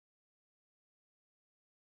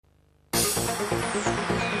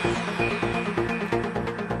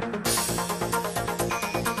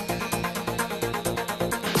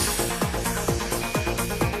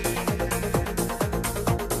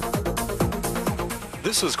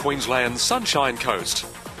This is Queensland's Sunshine Coast.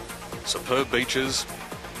 Superb beaches,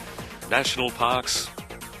 national parks,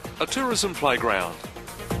 a tourism playground.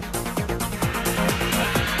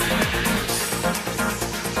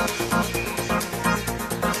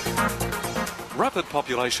 Rapid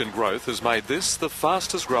population growth has made this the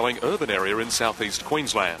fastest growing urban area in southeast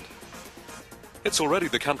Queensland. It's already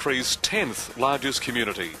the country's 10th largest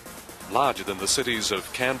community, larger than the cities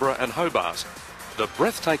of Canberra and Hobart. The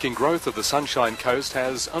breathtaking growth of the Sunshine Coast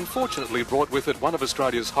has unfortunately brought with it one of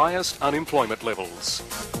Australia's highest unemployment levels.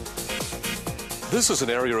 This is an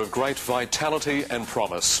area of great vitality and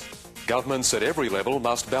promise. Governments at every level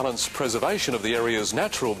must balance preservation of the area's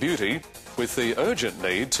natural beauty with the urgent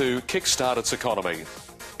need to kickstart its economy.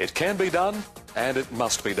 It can be done, and it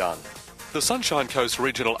must be done. The Sunshine Coast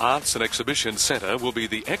Regional Arts and Exhibition Centre will be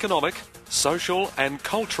the economic, social and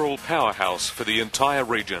cultural powerhouse for the entire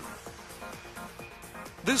region.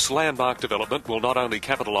 This landmark development will not only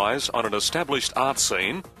capitalise on an established art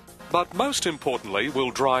scene, but most importantly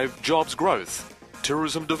will drive jobs growth,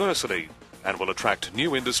 tourism diversity, and will attract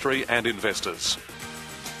new industry and investors.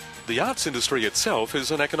 The arts industry itself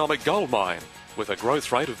is an economic goldmine, with a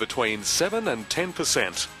growth rate of between 7 and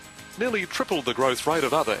 10%, nearly triple the growth rate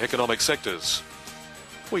of other economic sectors.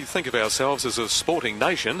 We think of ourselves as a sporting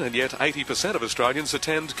nation, and yet 80% of Australians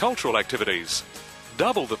attend cultural activities,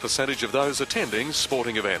 double the percentage of those attending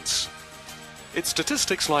sporting events. It's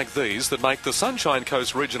statistics like these that make the Sunshine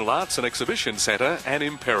Coast Regional Arts and Exhibition Centre an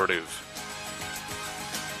imperative.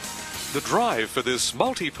 The drive for this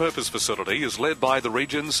multi-purpose facility is led by the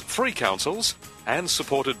region's 3 councils and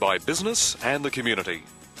supported by business and the community.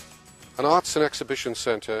 An arts and exhibition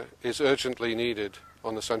centre is urgently needed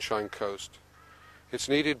on the Sunshine Coast. It's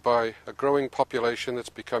needed by a growing population that's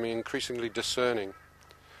becoming increasingly discerning.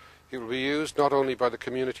 It will be used not only by the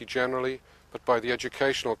community generally, but by the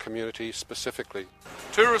educational community specifically.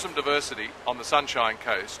 Tourism diversity on the Sunshine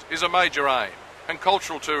Coast is a major aim, and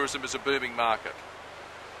cultural tourism is a booming market.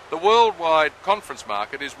 The worldwide conference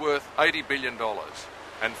market is worth $80 billion,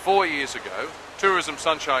 and 4 years ago, Tourism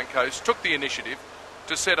Sunshine Coast took the initiative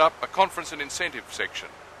to set up a conference and incentive section.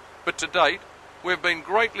 But to date, we've been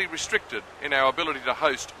greatly restricted in our ability to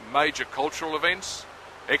host major cultural events,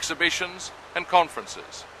 exhibitions and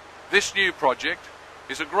conferences. This new project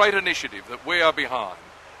is a great initiative that we are behind,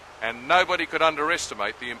 and nobody could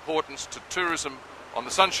underestimate the importance to tourism on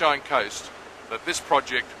the Sunshine Coast that this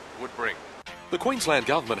project would bring. The Queensland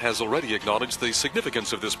Government has already acknowledged the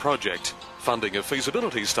significance of this project, funding a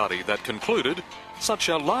feasibility study that concluded such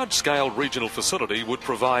a large-scale regional facility would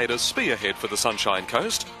provide a spearhead for the Sunshine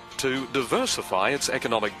Coast to diversify its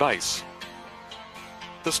economic base.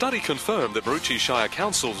 The study confirmed that Maroochy Shire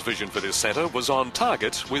Council's vision for this centre was on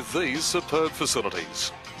target with these superb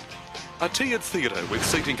facilities. A tiered theatre with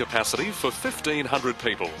seating capacity for 1,500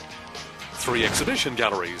 people. 3 exhibition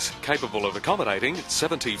galleries capable of accommodating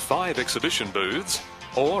 75 exhibition booths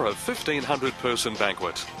or a 1,500-person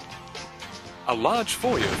banquet. A large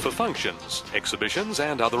foyer for functions, exhibitions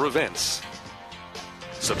and other events.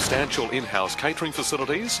 Substantial in-house catering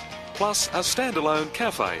facilities, plus a standalone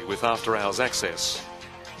cafe with after-hours access.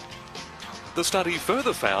 The study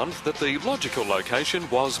further found that the logical location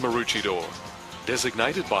was Maroochydore,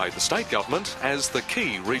 designated by the state government as the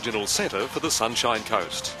key regional centre for the Sunshine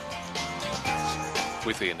Coast.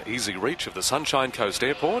 Within easy reach of the Sunshine Coast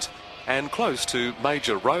Airport and close to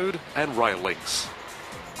major road and rail links.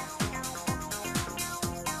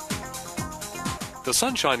 The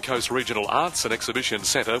Sunshine Coast Regional Arts and Exhibition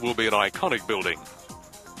Centre will be an iconic building.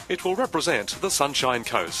 It will represent the Sunshine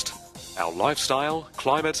Coast, our lifestyle,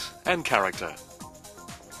 climate and character.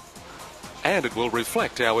 And it will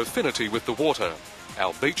reflect our affinity with the water,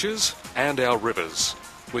 our beaches and our rivers,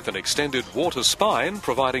 with an extended water spine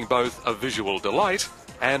providing both a visual delight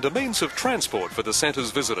and a means of transport for the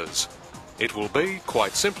centre's visitors. It will be,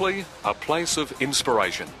 quite simply, a place of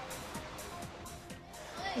inspiration.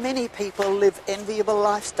 Many people live enviable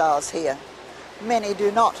lifestyles here. Many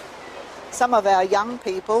do not. Some of our young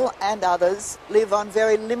people and others live on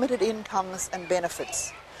very limited incomes and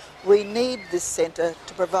benefits. We need this centre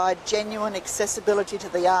to provide genuine accessibility to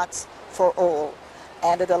the arts for all,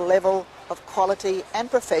 and at a level of quality and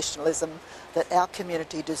professionalism that our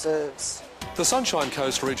community deserves. The Sunshine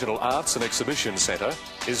Coast Regional Arts and Exhibition Centre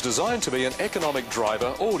is designed to be an economic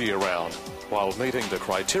driver all year round, while meeting the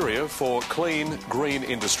criteria for clean, green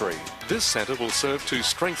industry. This centre will serve to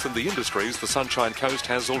strengthen the industries the Sunshine Coast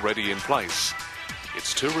has already in place.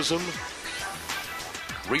 It's tourism,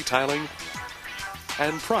 retailing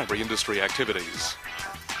and primary industry activities.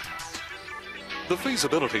 The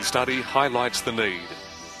feasibility study highlights the need.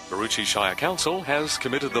 Maroochy Shire Council has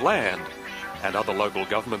committed the land. and other local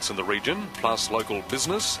governments in the region, plus local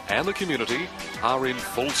business and the community, are in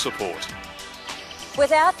full support.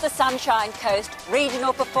 Without the Sunshine Coast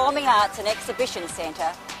Regional Performing Arts and Exhibition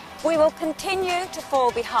Centre, we will continue to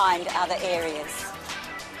fall behind other areas.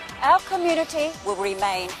 Our community will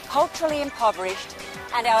remain culturally impoverished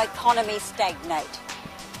and our economy stagnate.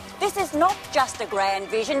 This is not just a grand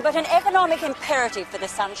vision, but an economic imperative for the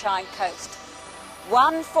Sunshine Coast,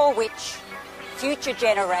 one for which future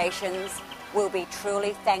generations will be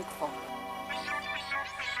truly thankful.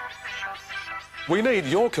 We need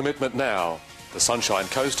your commitment now. The Sunshine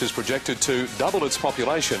Coast is projected to double its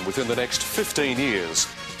population within the next 15 years.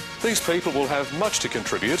 These people will have much to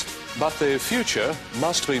contribute, but their future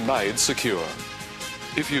must be made secure.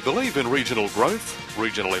 If you believe in regional growth,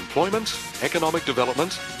 regional employment, economic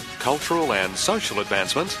development, cultural and social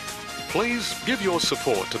advancement, please give your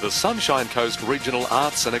support to the Sunshine Coast Regional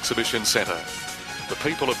Arts and Exhibition Centre. The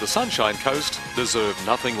people of the Sunshine Coast deserve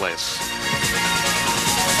nothing less.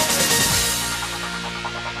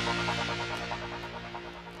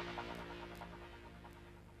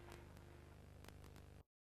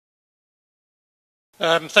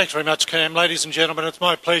 Thanks very much, Cam. Ladies and gentlemen, it's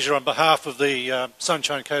my pleasure on behalf of the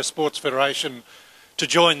Sunshine Coast Sports Federation to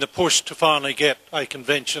join the push to finally get a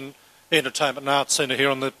convention, entertainment and arts centre here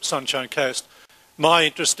on the Sunshine Coast. My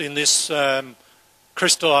interest in this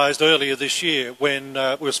crystallised earlier this year when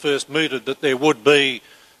it was first mooted that there would be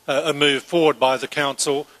a move forward by the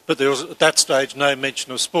council, but there was at that stage no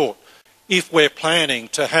mention of sport. If we're planning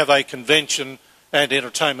to have a convention and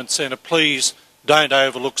entertainment centre, please don't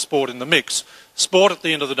overlook sport in the mix. Sport at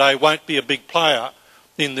the end of the day won't be a big player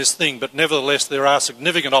in this thing, but nevertheless there are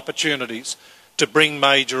significant opportunities to bring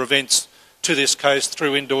major events to this coast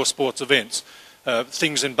through indoor sports events.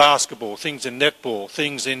 Things in basketball, things in netball,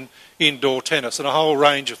 things in indoor tennis and a whole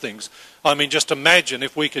range of things. I mean, just imagine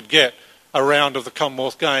if we could get a round of the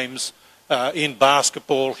Commonwealth Games in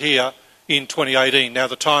basketball here in 2018. Now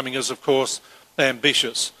the timing is of course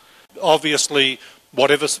ambitious. Obviously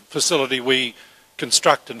whatever facility we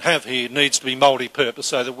construct and have here needs to be multi-purpose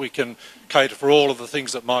so that we can cater for all of the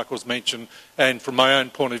things that Michael's mentioned, and from my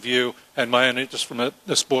own point of view and my own interest from a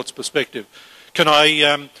sports perspective. Can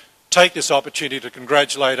I take this opportunity to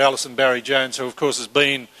congratulate Alison Barry-Jones, who of course has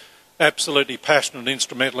been absolutely passionate and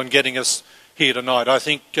instrumental in getting us here tonight. I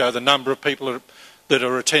think the number of people that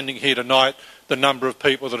are attending here tonight, the number of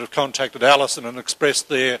people that have contacted Alison and expressed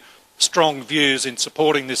their strong views in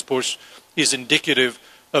supporting this push is indicative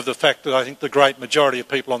of the fact that I think the great majority of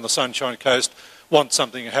people on the Sunshine Coast want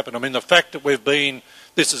something to happen. I mean, the fact that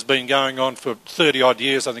this has been going on for 30 odd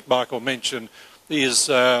years, I think Michael mentioned, is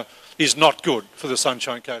not good for the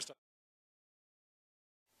Sunshine Coast.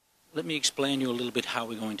 Let me explain you a little bit how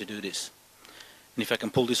we're going to do this. And if I can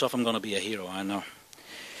pull this off, I'm going to be a hero, I know.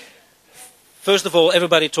 First of all,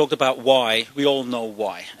 everybody talked about why. We all know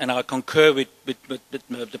why. And I concur with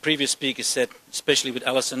the previous speaker said, especially with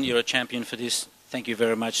Alison, you're a champion for this. Thank you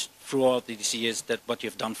very much throughout these years that what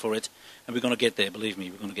you've done for it. And we're going to get there, believe me,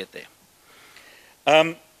 we're going to get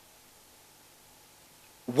there.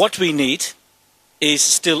 What we need is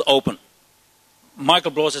still open.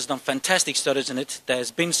 Michael Bloss has done fantastic studies in it.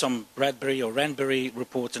 There's been some Bradbury or Ranbury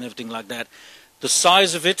reports and everything like that. The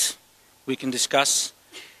size of it, we can discuss.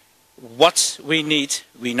 What we need,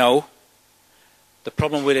 we know. The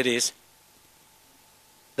problem with it is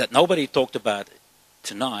that nobody talked about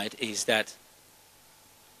tonight is that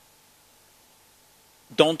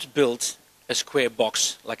don't build a square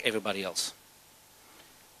box like everybody else.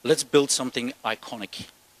 Let's build something iconic.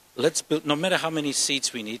 Let's build, no matter how many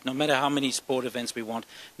seats we need, no matter how many sport events we want,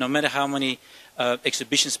 no matter how many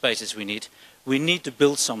exhibition spaces we need to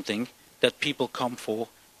build something that people come for,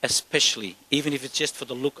 especially, even if it's just for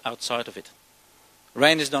the look outside of it.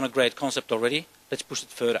 Rain has done a great concept already. Let's push it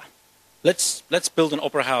further. Let's build an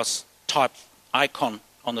opera house type icon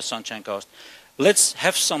on the Sunshine Coast. Let's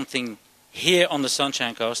have something here on the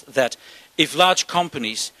Sunshine Coast that if large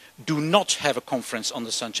companies do not have a conference on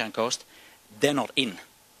the Sunshine Coast, they're not in.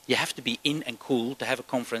 You have to be in and cool to have a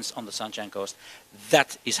conference on the Sunshine Coast.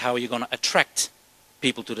 That is how you're going to attract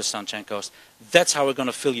people to the Sunshine Coast. That's how we're going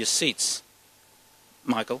to fill your seats,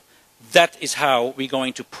 Michael. That is how we're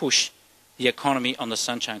going to push the economy on the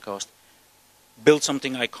Sunshine Coast. Build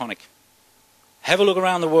something iconic. Have a look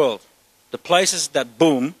around the world. The places that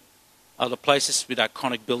boom are the places with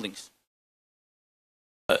iconic buildings.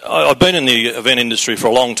 I've been in the event industry for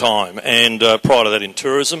a long time, and prior to that in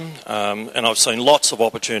tourism, and I've seen lots of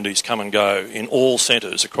opportunities come and go in all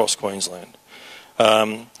centres across Queensland.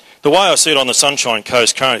 The way I see it on the Sunshine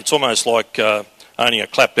Coast currently, it's almost like owning a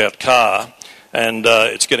clapped out car, and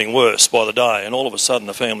it's getting worse by the day, and all of a sudden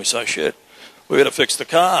the family say, shit, we've got to fix the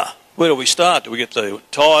car. Where do we start? Do we get the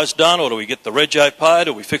tyres done, or do we get the rego paid,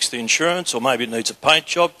 or we fix the insurance, or maybe it needs a paint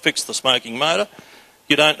job, fix the smoking motor?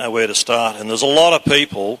 You don't know where to start, and there's a lot of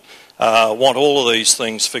people want all of these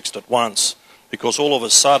things fixed at once, because all of a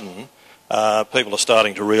sudden people are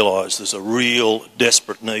starting to realise there's a real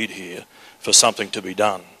desperate need here for something to be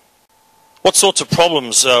done. What sorts of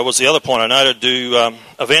problems was the other point I noted do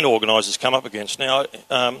event organisers come up against? Now,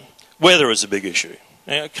 weather is a big issue.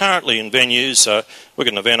 Now, currently in venues, we've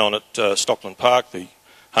got an event on at Stockland Park, the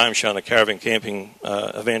home show and the caravan camping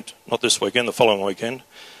event, not this weekend, the following weekend.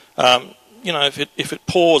 You know, if it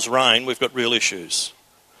pours rain, we've got real issues.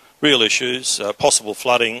 Real issues, possible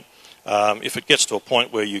flooding. If it gets to a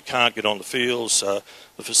point where you can't get on the fields, the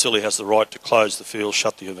facility has the right to close the field,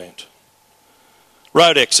 shut the event.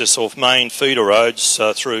 Road access off main feeder roads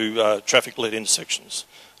through traffic-lit intersections.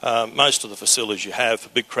 Most of the facilities you have for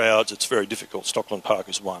big crowds, it's very difficult. Stockland Park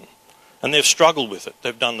is one. And they've struggled with it.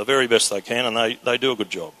 They've done the very best they can, and they do a good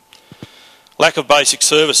job. Lack of basic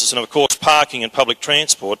services and, of course, parking and public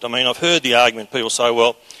transport. I mean, I've heard the argument, people say,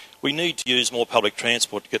 well, we need to use more public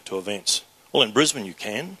transport to get to events. Well, in Brisbane you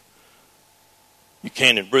can. You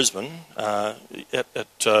can in Brisbane. At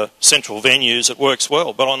central venues it works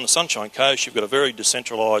well, but on the Sunshine Coast you've got a very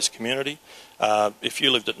decentralised community. If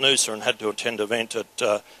you lived at Noosa and had to attend an event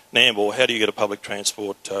at Nambour, how do you get a public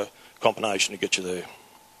transport combination to get you there?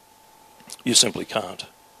 You simply can't.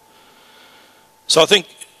 So I think,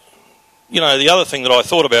 you know, the other thing that I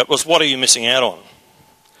thought about was, what are you missing out on?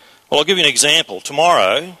 Well, I'll give you an example.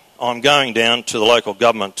 Tomorrow I'm going down to the local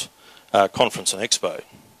government conference and expo.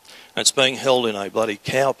 And it's being held in a bloody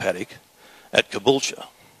cow paddock at Caboolture.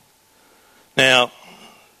 Now,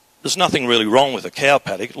 there's nothing really wrong with a cow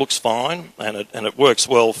paddock. It looks fine and it works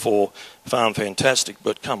well for Farm Fantastic,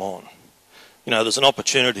 but come on. You know, there's an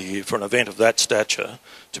opportunity here for an event of that stature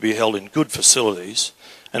to be held in good facilities.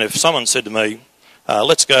 And if someone said to me,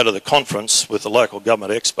 let's go to the conference with the local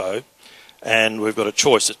government expo, and we've got a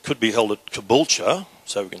choice, it could be held at Caboolture,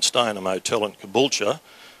 so we can stay in a motel in Caboolture,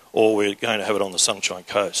 or we're going to have it on the Sunshine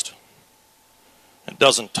Coast. It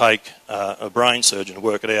doesn't take a brain surgeon to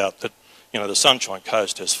work it out that, you know, the Sunshine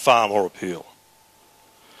Coast has far more appeal.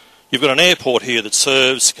 You've got an airport here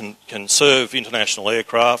that can serve international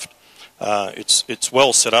aircraft. It's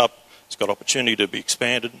well set up. It's got opportunity to be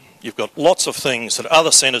expanded. You've got lots of things that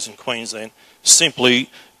other centres in Queensland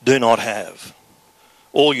simply do not have.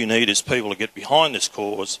 All you need is people to get behind this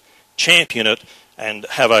cause, champion it, and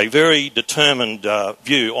have a very determined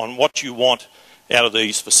view on what you want out of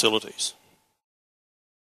these facilities.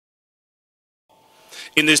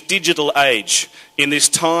 In this digital age, in this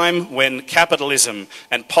time when capitalism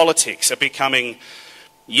and politics are becoming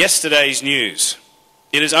yesterday's news,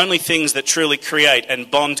 it is only things that truly create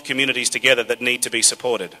and bond communities together that need to be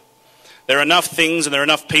supported. There are enough things and there are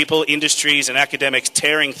enough people, industries and academics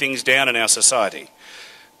tearing things down in our society.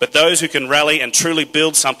 But those who can rally and truly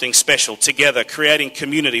build something special together, creating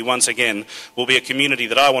community once again, will be a community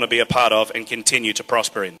that I want to be a part of and continue to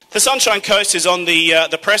prosper in. The Sunshine Coast is on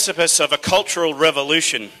the precipice of a cultural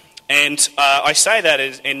revolution, and I say that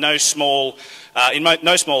in no small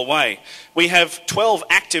way. We have 12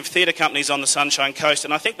 active theatre companies on the Sunshine Coast,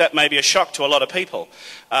 and I think that may be a shock to a lot of people.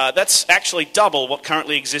 That's actually double what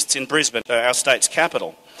currently exists in Brisbane, our state's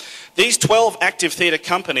capital. These 12 active theatre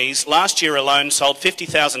companies last year alone sold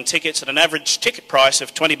 50,000 tickets at an average ticket price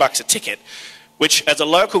of $20 a ticket, which as a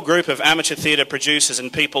local group of amateur theatre producers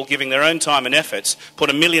and people giving their own time and efforts put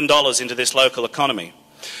 $1 million into this local economy.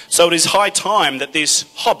 So it is high time that this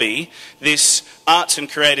hobby, this arts and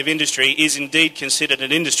creative industry, is indeed considered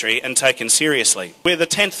an industry and taken seriously. We're the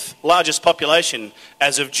 10th largest population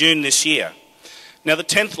as of June this year. Now, the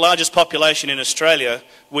 10th largest population in Australia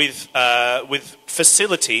with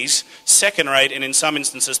facilities second rate and in some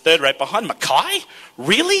instances third rate behind Mackay?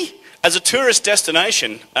 Really? As a tourist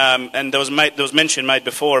destination, and there was mention made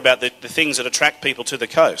before about the things that attract people to the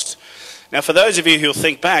coast. Now, for those of you who'll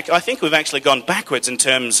think back, I think we've actually gone backwards in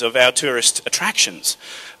terms of our tourist attractions.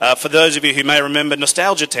 For those of you who may remember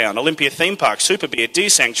Nostalgia Town, Olympia Theme Park, Super Beer, Deer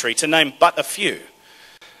Sanctuary, to name but a few.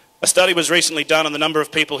 A study was recently done on the number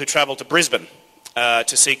of people who travel to Brisbane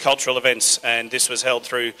to see cultural events, and this was held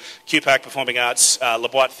through QPAC Performing Arts, La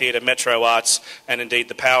Boite Theatre, Metro Arts, and indeed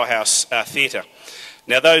the Powerhouse Theatre.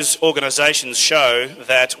 Now, those organisations show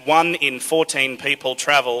that 1 in 14 people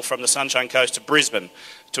travel from the Sunshine Coast to Brisbane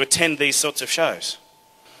to attend these sorts of shows.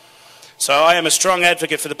 So I am a strong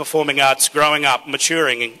advocate for the performing arts growing up,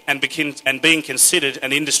 maturing and being considered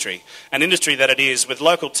an industry that it is, with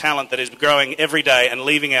local talent that is growing every day and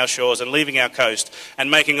leaving our shores and leaving our coast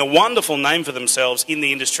and making a wonderful name for themselves in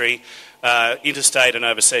the industry, interstate and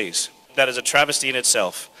overseas. that is a travesty in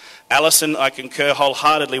itself. Alison, I concur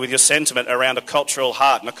wholeheartedly with your sentiment around a cultural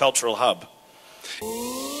heart and a cultural hub.